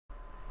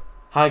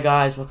Hi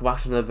guys, welcome back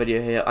to another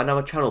video here on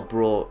our channel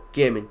Bro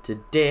Gaming.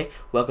 Today,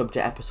 welcome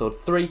to episode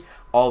 3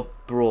 of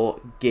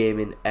Bro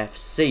Gaming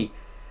FC.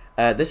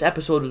 This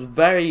episode was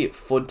very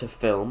fun to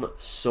film,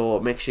 so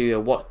make sure you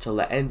watch till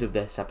the end of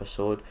this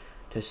episode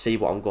to see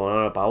what I'm going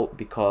on about,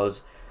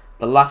 because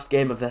the last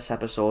game of this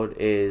episode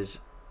is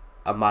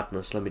a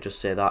madness, let me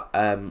just say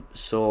that.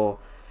 So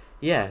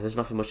yeah, there's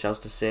nothing much else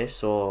to say,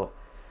 so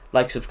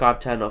like, subscribe,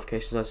 turn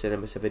notifications on so you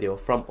don't miss a video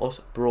from us,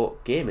 Bro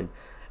Gaming.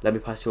 Let me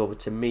pass you over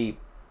to me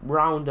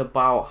round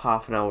about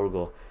half an hour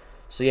ago.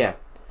 So yeah,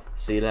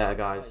 see you later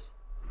guys.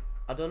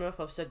 I don't know if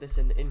I've said this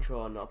in the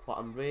intro or not, but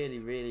I'm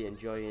really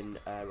enjoying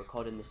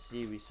recording this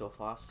series so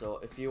far. So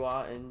if you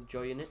are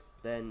enjoying it,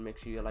 then make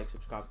sure you like,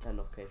 subscribe, turn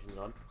notifications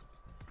on.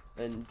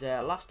 And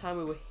last time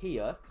we were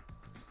here,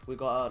 we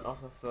got an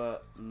offer for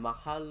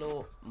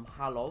Mihalov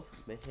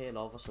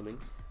or something,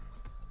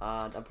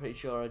 and I'm pretty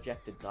sure I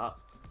rejected that.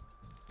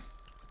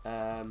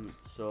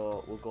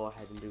 So we'll go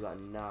ahead and do that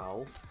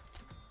now.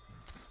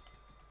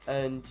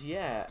 And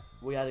yeah,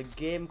 we had a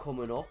game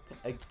coming up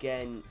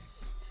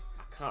against,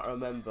 I can't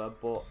remember,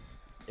 but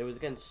it was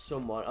against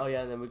someone. Oh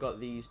yeah, and then we got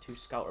these two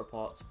scout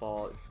reports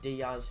for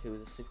Diaz, who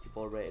was a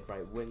 64 rated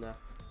right winger,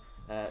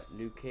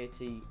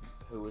 Luketi,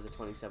 who was a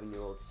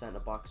 27-year-old centre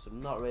back, so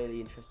not really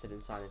interested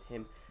in signing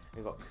him.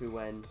 And we got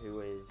Kuen,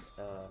 who is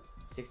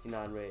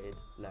 69 rated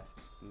left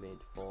mid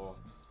for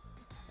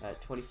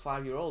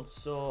 25-year-old.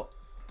 So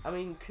I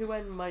mean,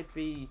 Kuen might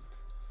be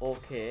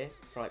okay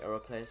for like a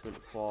replacement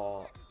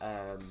for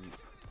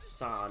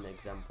San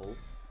example,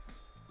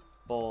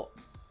 but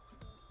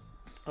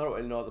I don't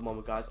really know at the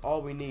moment, guys.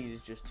 All we need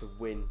is just to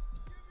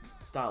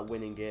start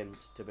winning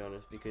games, to be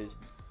honest, because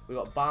we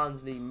got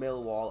Barnsley,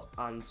 Millwall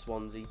and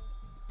Swansea,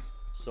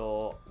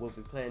 so we'll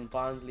be playing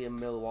Barnsley and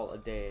Millwall a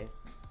day.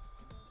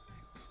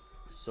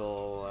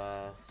 So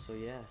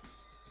yeah,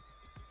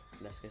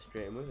 let's get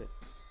straight in with it.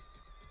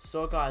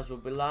 So guys, we'll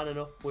be lining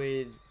up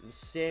with the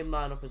same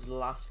lineup as the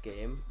last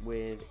game,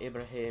 with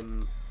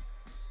Ibrahim,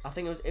 I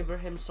think it was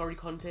Ibrahim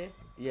Conte.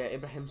 Yeah,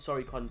 Ibrahim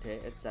Conte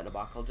at centre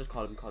back. I'll just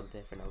call him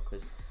Conte for now,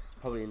 because it's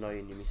probably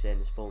annoying you me saying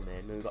his full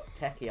name. Then we've got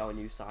Teki, our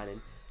new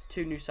signing.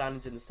 2 new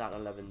signings in the starting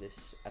 11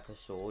 this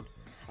episode.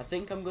 I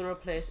think I'm going to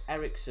replace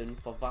Ericsson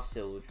for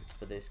Vasil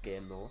for this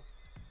game though,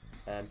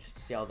 just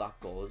to see how that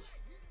goes.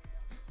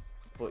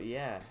 But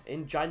yeah,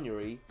 in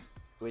January,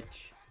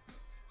 which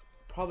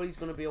probably is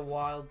going to be a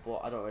while,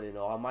 but I don't really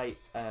know. I might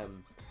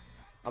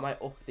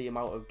up the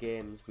amount of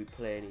games we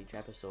play in each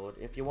episode.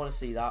 If you want to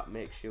see that,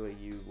 make sure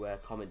you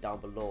comment down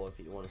below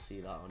if you want to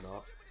see that or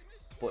not.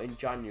 But in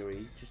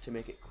January, just to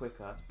make it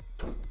quicker,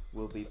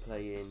 we'll be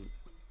playing.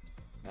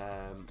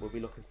 We'll be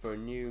looking for a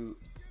new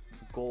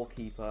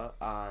goalkeeper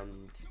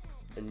and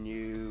a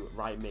new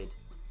right mid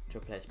to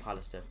replace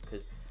Pallister,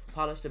 because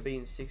Pallister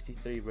being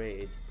 63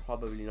 rated,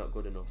 probably not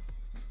good enough.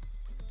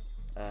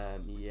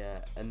 Yeah,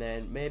 and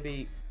then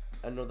maybe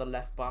another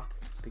left back,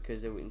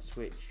 because we can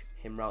switch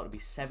him round to be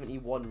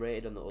 71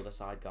 rated on the other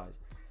side, guys.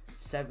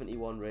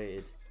 71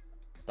 rated,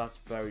 that's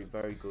very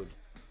good.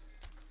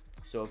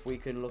 So if we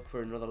can look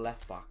for another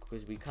left back,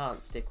 because we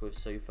can't stick with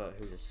Sufa,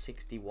 who's a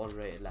 61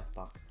 rated left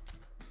back.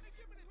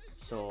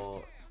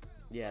 So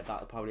yeah,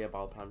 that'll probably be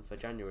our plan for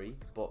January.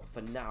 But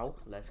for now,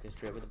 let's get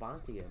straight with the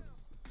Barnsley game.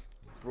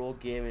 Bro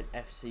Gaming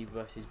FC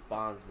versus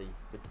Barnsley,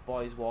 with the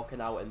boys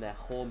walking out in their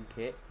home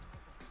kit,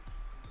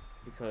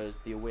 because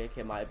the away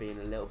kit might have been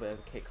a little bit of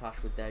a kit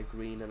clash with their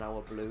green and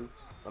our blue.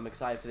 I'm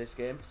excited for this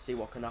game to see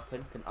what can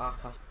happen. Can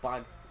Arcas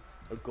bag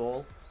a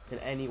goal? Can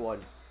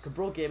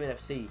Bro Gaming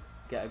FC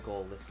get a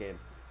goal this game?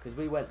 Because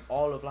we went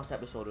all of last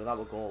episode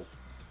without a goal,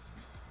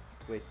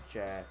 which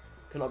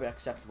cannot be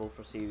acceptable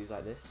for a series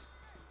like this.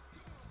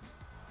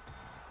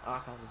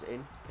 Arcas is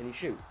in. Can he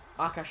shoot?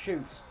 Arcas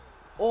shoots.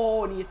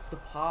 Oh, and he hits the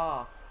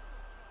par.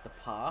 The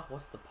par?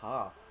 What's the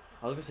par?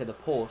 I was going to say the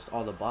post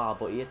or the bar,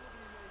 but he hits...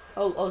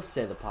 I'll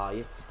say the par. He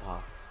hits the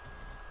par.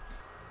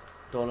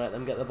 Don't let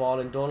them get the ball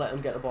in. Don't let them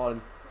get the ball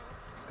in.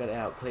 Get it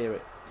out. Clear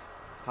it.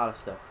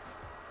 Pallister.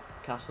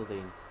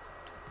 Castledine.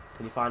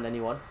 Can you find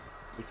anyone?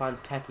 He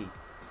finds Teki.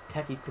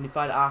 Teki, can you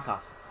find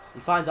Arcas? He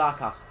finds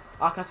Arcas.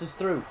 Arcas is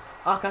through.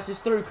 Arcas is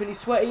through. Can he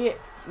sweaty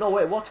it? No,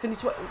 wait, what? Can he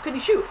sweat? Can he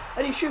shoot?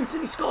 And he shoots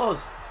and he scores.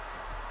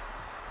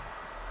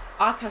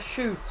 Arcas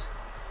shoots.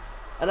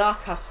 And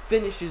Arcas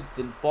finishes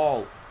the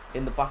ball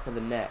in the back of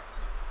the net.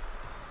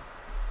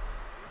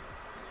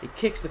 He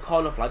kicks the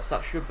corner flag, so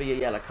that should be a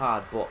yellow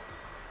card, but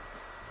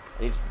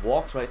he just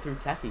walks right through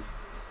Teki.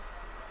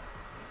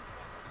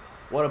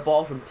 What a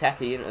ball from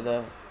Teki into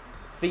the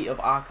feet of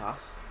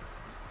Arcas.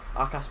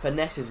 Arcas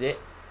finesses it.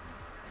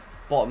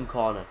 Bottom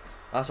corner.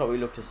 That's what we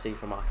love to see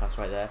from Arcas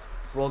right there.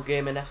 Bro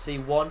Gaming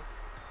FC 1,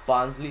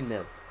 Barnsley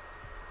 0.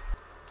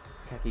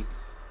 Teki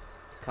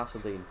to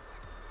Castledine.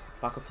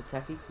 Back up to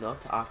Teki. No,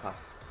 to Arcas.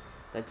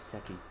 Then to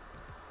Teki.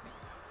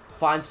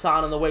 Finds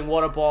San on the wing.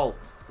 What a ball.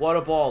 What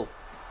a ball.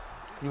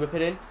 Can you whip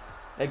it in?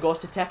 It goes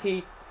to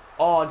Teki.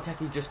 Oh, and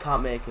Teki just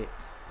can't make it.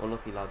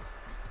 Unlucky, lads.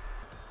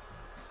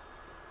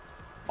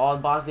 Oh,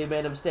 and Barnsley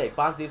made a mistake.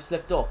 Barnsley have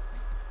slipped up.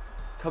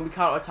 Can we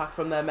counter-attack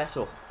from their mess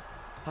up?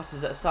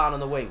 Passes at San on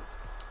the wing.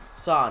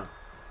 San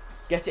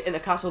gets it into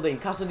Castledine.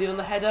 Castledine on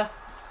the header.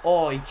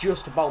 Oh, he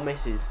just about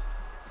misses.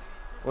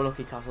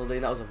 Unlucky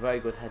Castledine. That was a very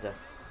good header.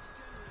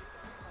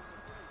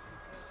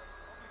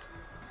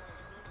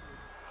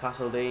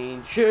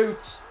 Castledine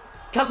shoots.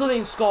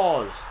 Castledine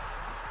scores.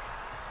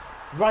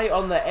 Right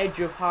on the edge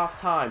of half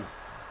time.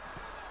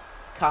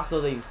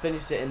 Castledine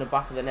finishes it in the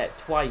back of the net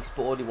twice,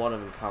 but only one of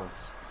them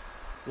counts.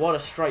 What a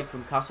strike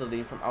from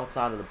Castledine from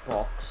outside of the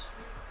box.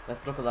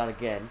 Let's look at that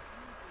again.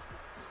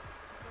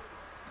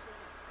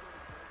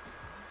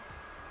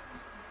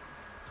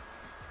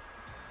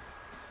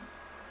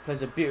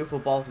 Plays a beautiful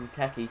ball from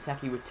Teki.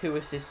 Teki with 2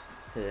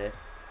 assists today.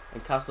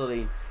 And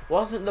Castledine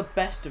wasn't the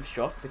best of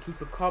shots. The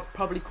keeper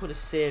probably could have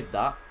saved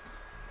that.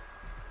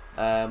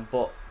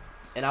 But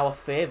in our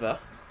favour,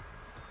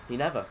 he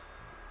never.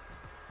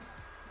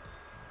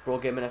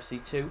 Brogamen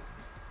FC 2.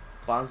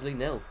 Barnsley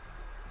 0.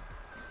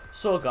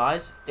 So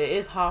guys, it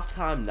is half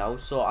time now.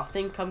 So I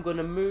think I'm going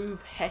to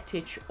move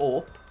Hettich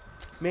up.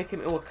 Make him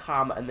into a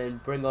cam and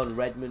then bring on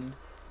Redmond.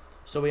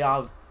 So we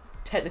have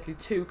technically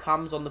 2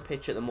 cams on the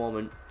pitch at the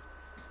moment.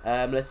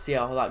 Let's see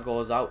how that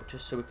goes out,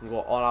 just so we can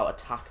go all out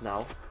attack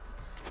now.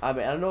 I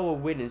mean, I know we're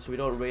winning, so we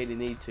don't really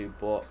need to,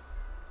 but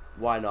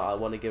why not? I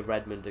want to give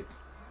Redmond a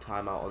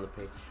timeout on the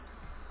pitch.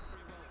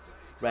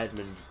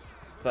 Redmond,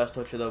 first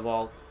touch of the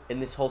ball in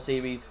this whole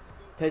series,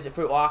 plays it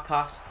through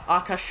Arcas.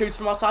 Arcas shoots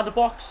from outside the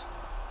box.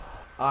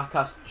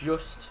 Arcas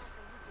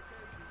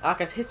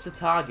hits the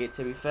target,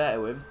 to be fair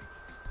to him,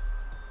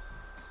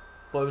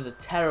 but it was a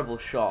terrible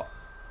shot.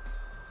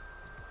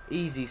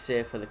 Easy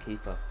save for the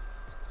keeper.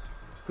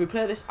 Can we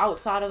play this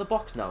outside of the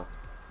box now?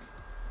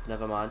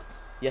 Never mind.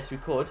 Yes, we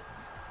could.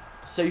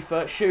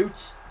 Sufa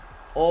shoots.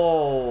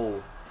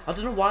 Oh, I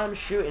don't know why I'm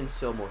shooting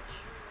so much.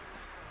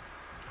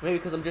 Maybe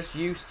because I'm just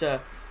used to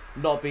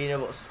not being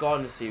able to score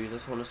in the series. I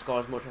just want to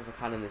score as much as I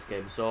can in this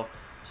game. So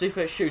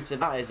Sufa shoots,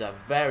 and that is a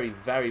very,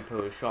 very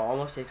poor shot.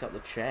 Almost takes out the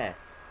chair.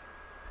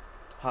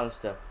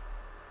 Pallister.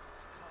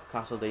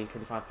 Castledine, can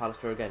he find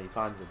Pallister again? He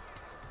finds him.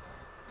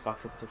 Back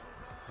up to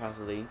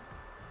Castledine.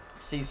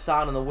 Sees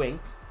San on the wing.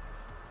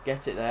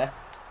 Gets it there.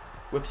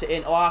 Whips it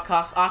in. Oh,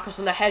 Arcas. Arcas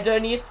on the header,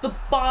 and he hits the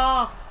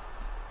bar.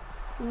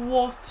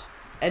 What?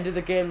 End of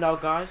the game now,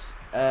 guys.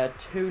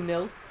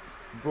 2-0.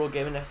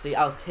 Brogamen FC.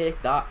 I'll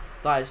take that.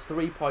 That is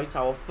 3 points.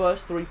 Our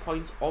first 3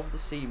 points of the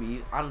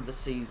series and the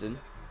season.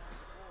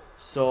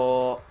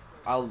 So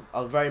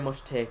I'll very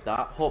much take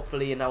that.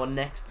 Hopefully in our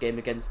next game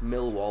against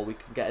Millwall we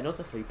can get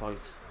another 3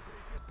 points.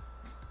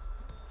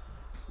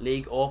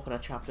 League opener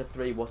chapter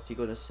 3. What's he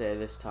going to say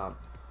this time?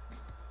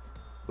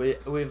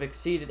 We've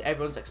exceeded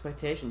everyone's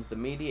expectations. The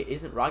media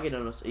isn't ragging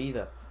on us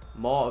either.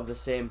 More of the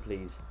same,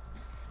 please.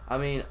 I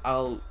mean,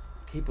 we'll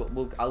keep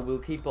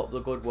up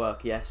the good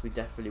work. Yes, we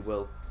definitely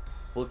will.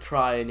 We'll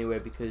try anyway,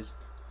 because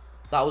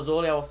that was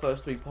only our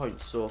first 3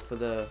 points. So for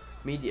the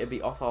media to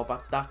be off our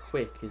back that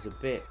quick is a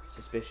bit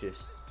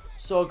suspicious.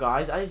 So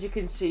guys, as you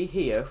can see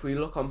here, if we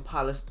look on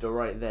Pallister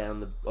right there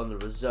on the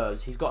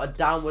reserves, he's got a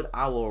downward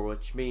arrow,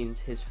 which means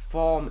his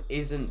form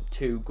isn't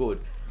too good.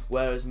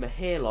 Whereas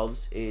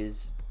Mihailov's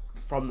is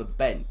from the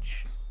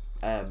bench,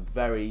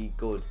 very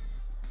good.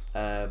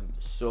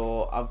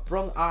 So I've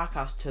brought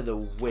Arcas to the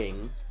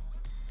wing.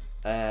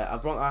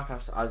 I've brought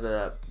Arcas as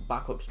a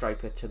backup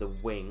striker to the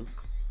wing,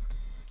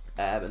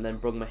 and then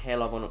brought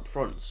Mihailov on up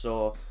front.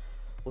 So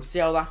we'll see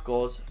how that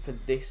goes for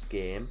this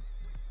game.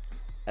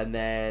 And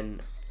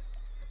then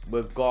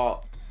we've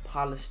got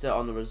Pallister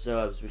on the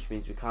reserves, which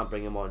means we can't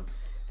bring him on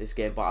this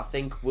game. But I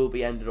think we'll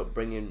be ended up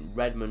bringing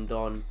Redmond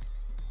on,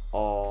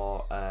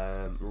 or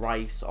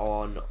Rice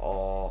on,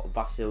 or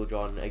Vasilj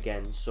on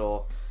again.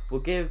 So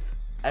we'll give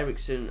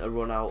Eriksson a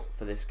run out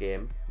for this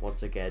game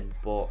once again.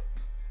 But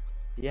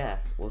yeah,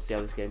 we'll see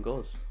how this game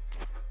goes.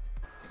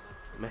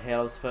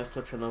 Mihailov's first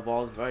touch on the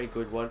ball is a very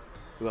good one.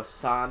 We got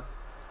San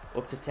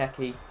up to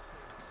Teki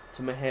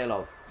to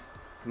Mihailov.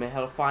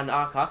 Mihailov finds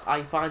Arcas.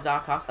 He finds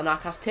Arcas, and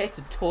Arcas takes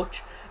a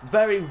touch.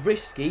 Very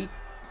risky,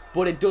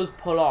 but it does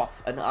pull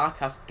off, and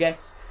Arcas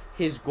gets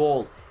his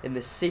goal in the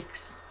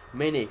 6th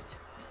minute.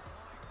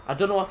 I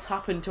don't know what's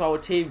happened to our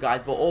team,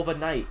 guys, but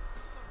overnight,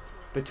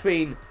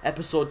 between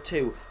episode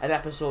 2 and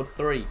episode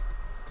 3,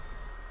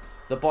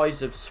 the boys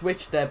have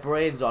switched their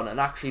brains on and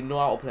actually know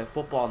how to play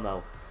football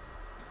now.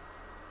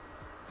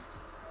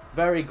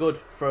 Very good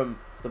from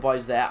the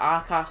boys there.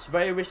 Arcas,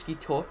 very risky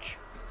touch.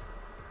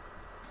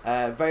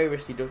 Very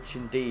risky touch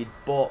indeed,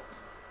 but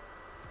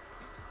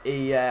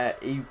he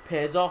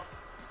pays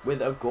off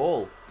with a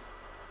goal.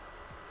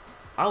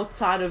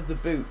 Outside of the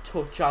boot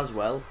touch as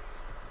well.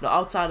 No,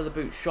 outside of the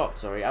boot shot,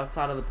 sorry.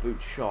 Outside of the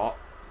boot shot.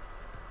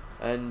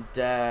 And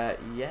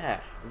yeah,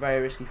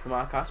 very risky from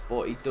Arcas,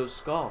 but he does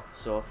score,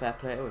 so fair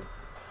play to him.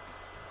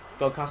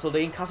 Go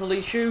Castledine.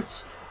 Castledine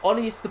shoots. On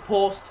he hits the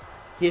post.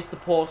 He hits the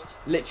post.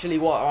 Literally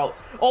what out.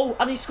 Oh,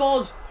 and he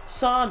scores.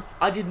 San.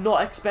 I did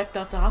not expect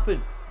that to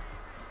happen.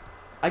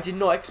 I did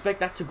not expect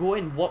that to go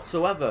in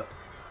whatsoever.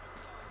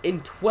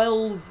 In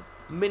 12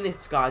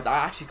 minutes, guys, I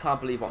actually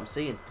can't believe what I'm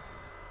seeing.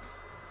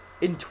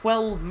 In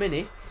 12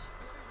 minutes,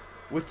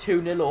 we're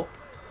 2-0 up.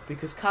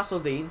 because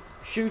Castledine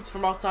shoots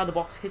from outside the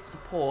box, hits the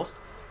post.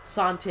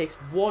 San takes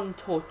one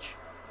touch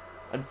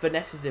and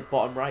finesses it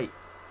bottom right.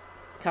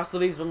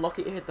 Castellini's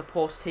unlucky to hit the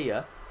post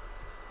here.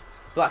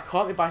 But that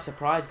caught me by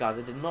surprise, guys.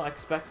 I did not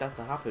expect that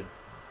to happen.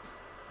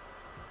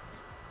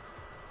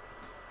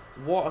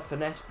 What a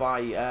finesse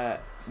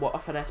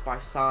by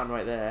San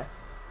right there.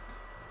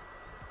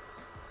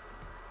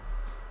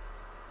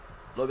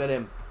 Look at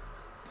him.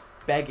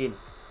 Begging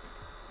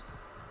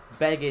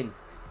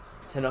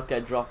to not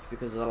get dropped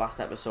because of the last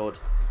episode.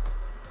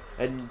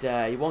 And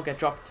he won't get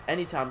dropped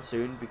anytime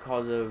soon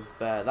because of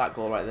that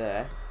goal right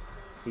there.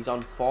 He's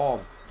on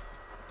form.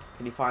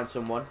 Can he find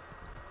someone?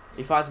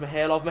 He finds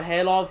Mihailov.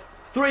 Mihailov.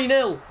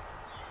 3-0.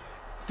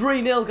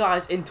 3-0,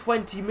 guys, in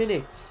 20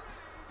 minutes.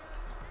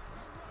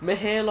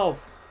 Mihailov.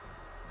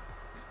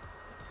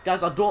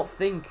 Guys, I don't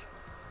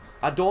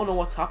know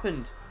what's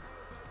happened.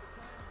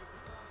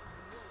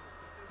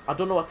 I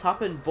don't know what's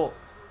happened, but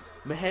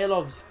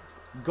Mihailov's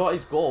got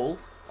his goal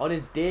on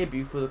his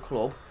debut for the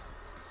club.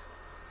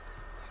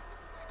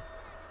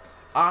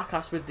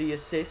 Arcas with the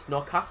assist.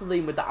 No,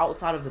 Castledine with the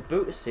outside of the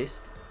boot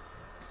assist.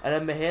 And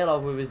then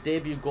Mihailov with his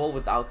debut goal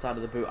with the outside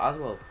of the boot as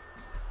well.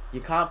 You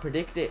can't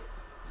predict it.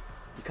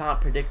 You can't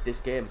predict this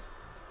game.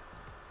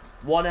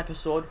 One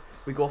episode,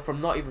 we go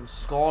from not even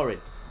scoring.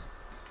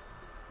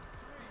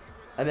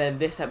 And then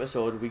this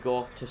episode, we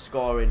go to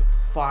scoring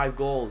 5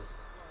 goals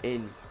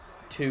in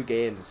 2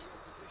 games.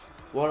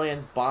 One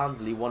against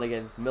Barnsley, one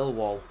against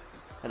Millwall.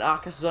 And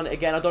Arcas is on it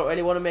again. I don't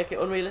really want to make it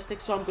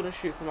unrealistic, so I'm going to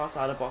shoot from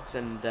outside the box.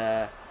 And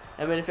I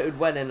mean, if it would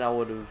went in, I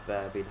would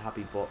have been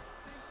happy, but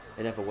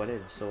it never went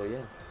in. So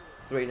yeah,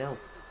 3-0.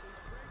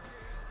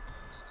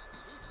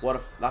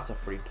 That's a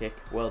free kick.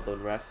 Well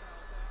done, ref.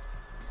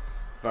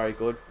 Very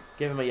good.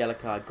 Give him a yellow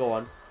card. Go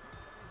on.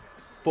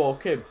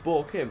 Balk him.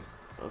 Balk him.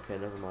 Okay,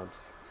 never mind.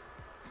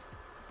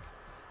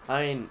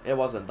 I mean, it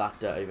wasn't that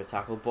dirty of a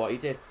tackle, but he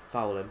did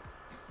foul him.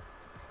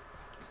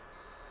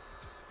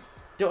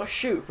 Do a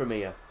shoot from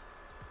here.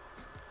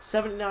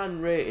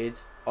 79 rated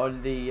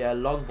on the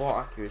long ball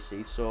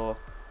accuracy, so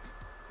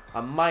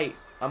I might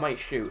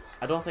shoot.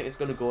 I don't think it's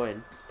gonna go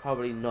in.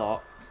 Probably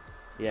not.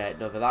 Yeah,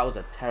 no, but that was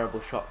a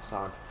terrible shot,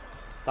 San.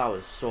 That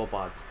was so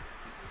bad.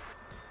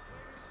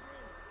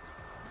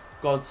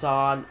 Go on,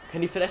 San.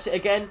 Can he finesse it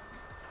again?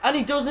 And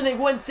he does, and it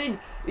went in.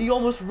 He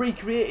almost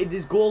recreated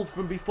his goal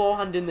from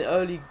beforehand in the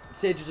early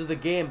stages of the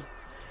game.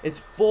 It's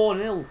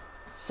 4-0.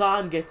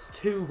 San gets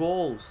 2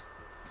 goals.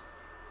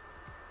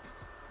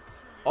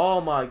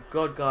 Oh my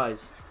god,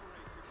 guys.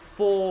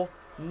 4-0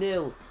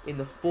 in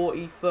the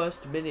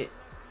 41st minute.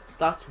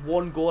 That's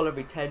 1 goal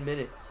every 10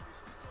 minutes.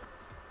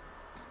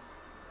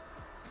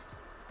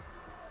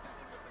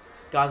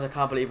 Guys, I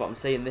can't believe what I'm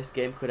saying. This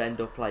game could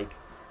end up like...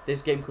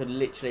 This game could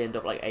literally end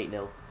up like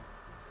 8-0.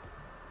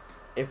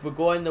 If we're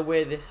going the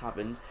way this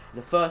happened, in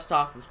the first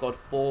half we scored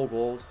 4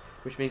 goals,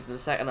 which means in the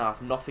second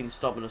half, nothing's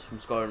stopping us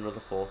from scoring another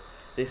 4.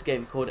 This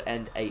game could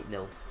end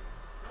 8-0.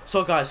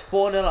 So guys,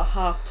 4-0 at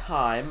half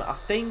time. I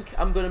think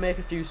I'm going to make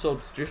a few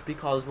subs just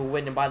because we're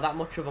winning by that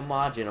much of a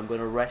margin. I'm going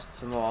to rest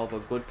some of our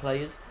good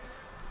players.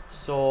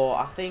 So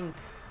I think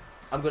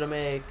I'm going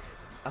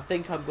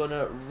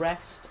to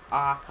rest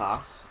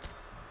Arcas,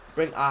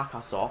 bring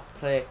Arcas off,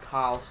 play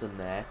Carlson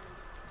there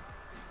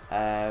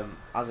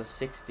as a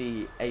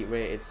 68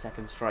 rated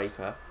second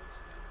striker.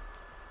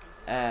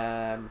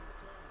 I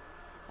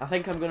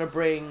think I'm going to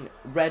bring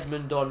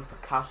Redmond on for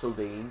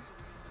Castledine,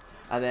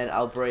 and then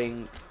I'll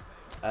bring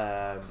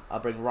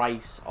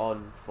Rice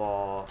on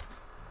for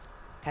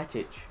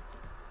Hetic.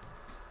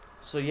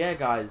 So yeah,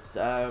 guys,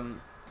 I'm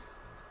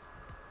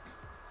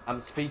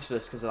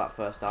speechless because of that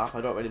first half.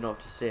 I don't really know what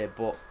to say,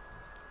 but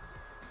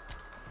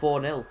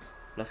 4-0.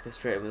 Let's get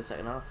straight into the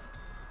second half.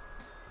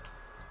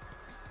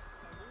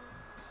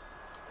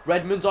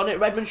 Redmond's on it.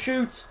 Redmond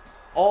shoots.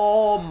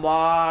 Oh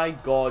my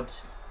god.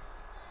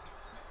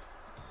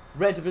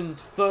 Redmond's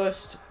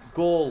first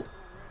goal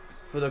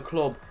for the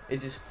club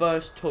is his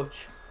first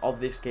touch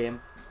of this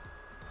game.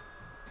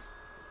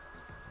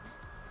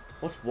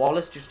 What's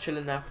Wallace just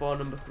chilling there for?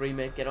 Number 3,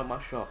 mate. Get on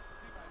my shot.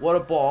 What a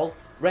ball.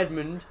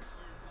 Redmond,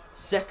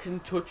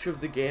 second touch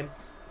of the game.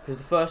 Because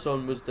the first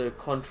one was to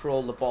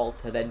control the ball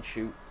to then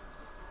shoot.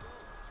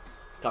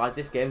 Guys,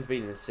 this game's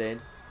been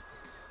insane.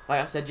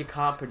 Like I said, you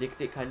can't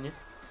predict it, can you?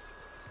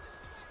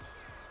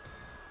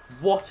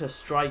 What a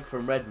strike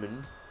from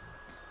Redmond.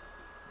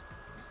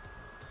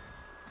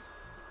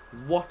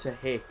 What a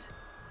hit.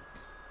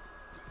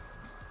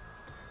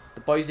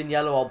 The boys in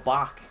yellow are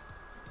back.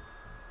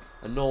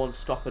 And no one's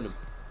stopping them.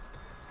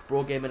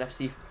 Bro Gaming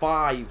FC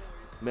 5,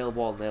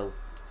 Millwall 0.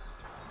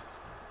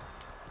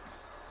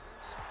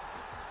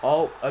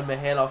 Oh, and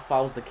Mihailov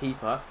fouls the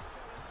keeper.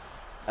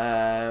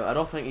 I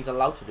don't think he's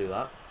allowed to do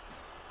that.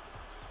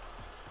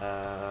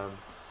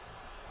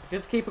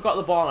 Because the keeper got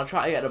the ball and I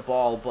tried to get the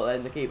ball, but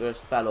then the keeper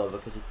just fell over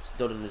because he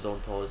stood on his own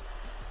toes.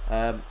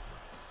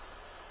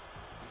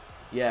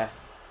 Yeah,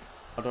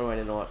 I don't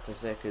really know what to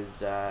say because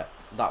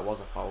that was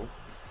a foul.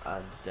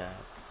 And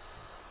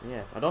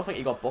yeah, I don't think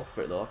he got booked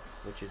for it though,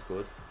 which is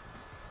good.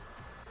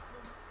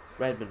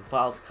 Redmond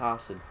fouled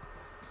Carson.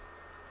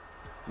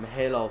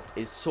 Mihailov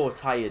is so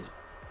tired.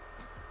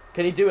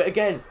 Can he do it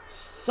again?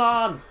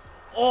 San!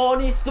 Oh,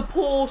 and it's the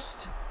post!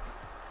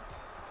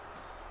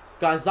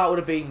 Guys, that would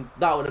have been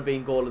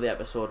goal of the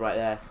episode right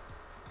there.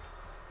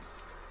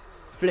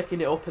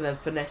 Flicking it up and then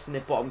finessing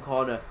it bottom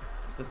corner.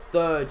 The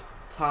third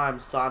time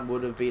San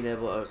would have been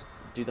able to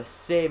do the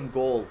same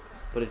goal,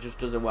 but it just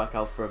doesn't work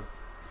out for him.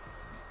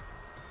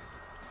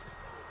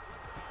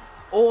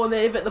 Oh, and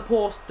they've hit the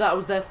post. That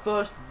was their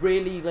first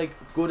really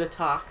good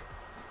attack.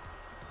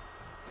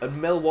 And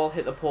Millwall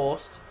hit the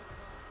post.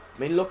 I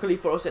mean, luckily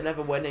for us, it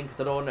never went in because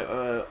I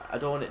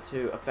don't want it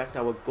to affect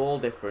our goal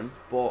difference.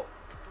 But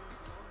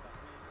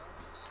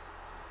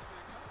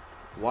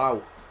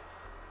wow,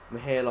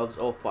 Mihailov's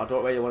up, but I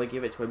don't really want to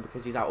give it to him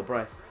because he's out of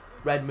breath.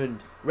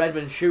 Redmond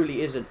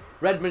surely isn't.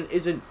 Redmond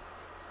isn't.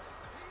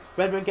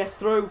 Redmond gets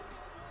through.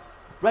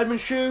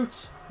 Redmond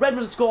shoots.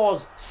 Redmond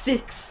scores.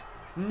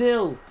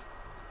 6-0.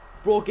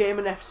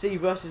 Brogamen FC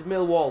versus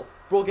Millwall.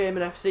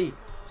 Brogamen FC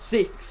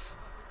 6.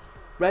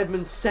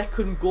 Redmond's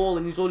second goal,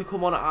 and he's only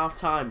come on at half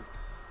time.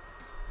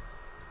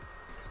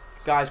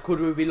 Guys, could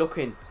we be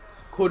looking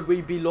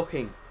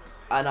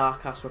at an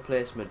Arcas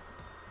replacement?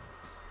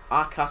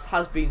 Arcas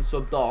has been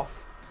subbed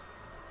off,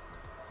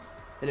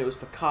 and it was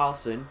for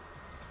Carlson,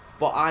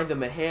 but either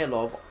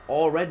Mihailov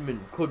or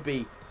Redmond could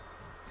be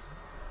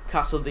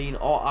Castledine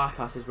or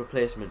Arcas'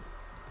 replacement.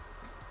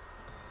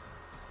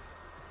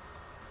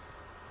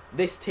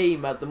 This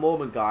team at the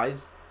moment,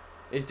 guys,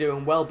 is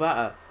doing well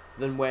better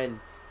than when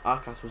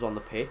Arcas was on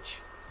the pitch.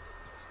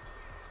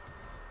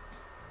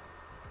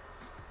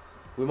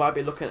 We might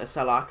be looking to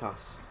sell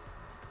Arcas,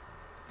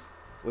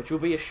 which will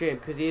be a shame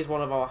because he is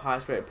one of our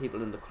highest rated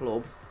people in the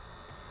club.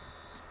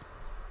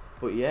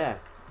 But yeah,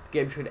 the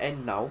game should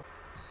end now,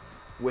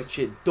 which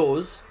it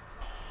does.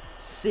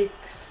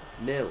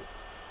 6-0.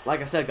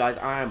 Like I said, guys,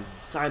 I'm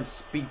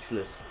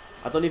speechless.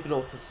 I don't even know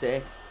what to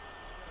say.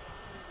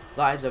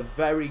 That is a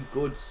very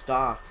good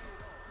start.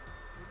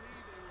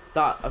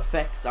 That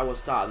affects our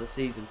start of the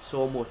season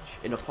so much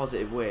in a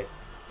positive way.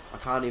 I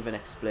can't even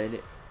explain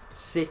it.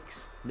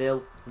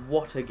 6-0.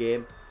 What a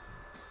game.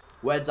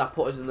 Where does that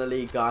put us in the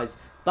league, guys?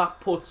 That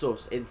puts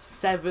us in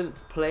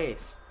 7th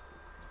place.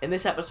 In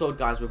this episode,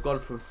 guys, we've gone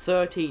from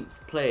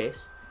 13th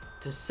place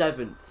to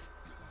 7th.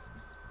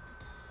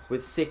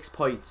 With 6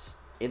 points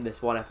in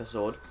this one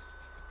episode.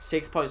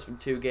 6 points from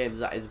 2 games.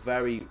 That is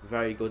very,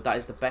 very good. That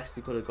is the best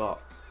we could have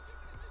got.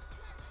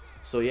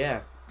 So yeah,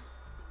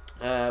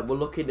 we're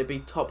looking to be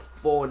top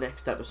 4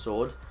 next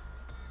episode.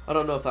 I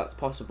don't know if that's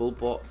possible,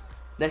 but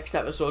next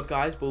episode,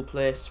 guys, we'll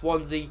play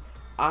Swansea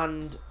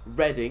and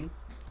Reading.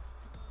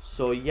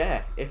 So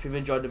yeah, if you've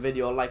enjoyed the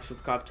video, like,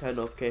 subscribe, turn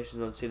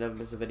notifications on so you never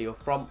miss a video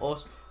from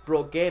us,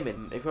 Bro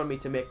Gaming. If you want me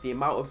to make the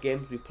amount of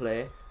games we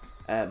play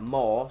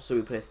more, so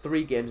we play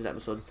 3 games in an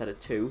episode instead of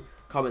 2,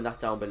 comment that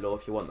down below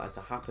if you want that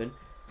to happen.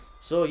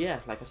 So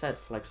yeah, like I said,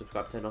 like,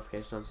 subscribe, turn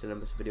notifications on so you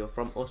never miss a video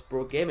from us,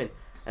 Bro Gaming.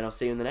 And I'll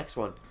see you in the next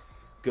one.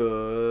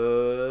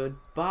 Goodbye.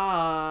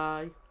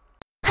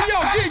 Hey, yo,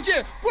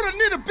 DJ, put a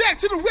nigga back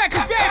to the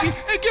record, baby,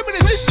 and give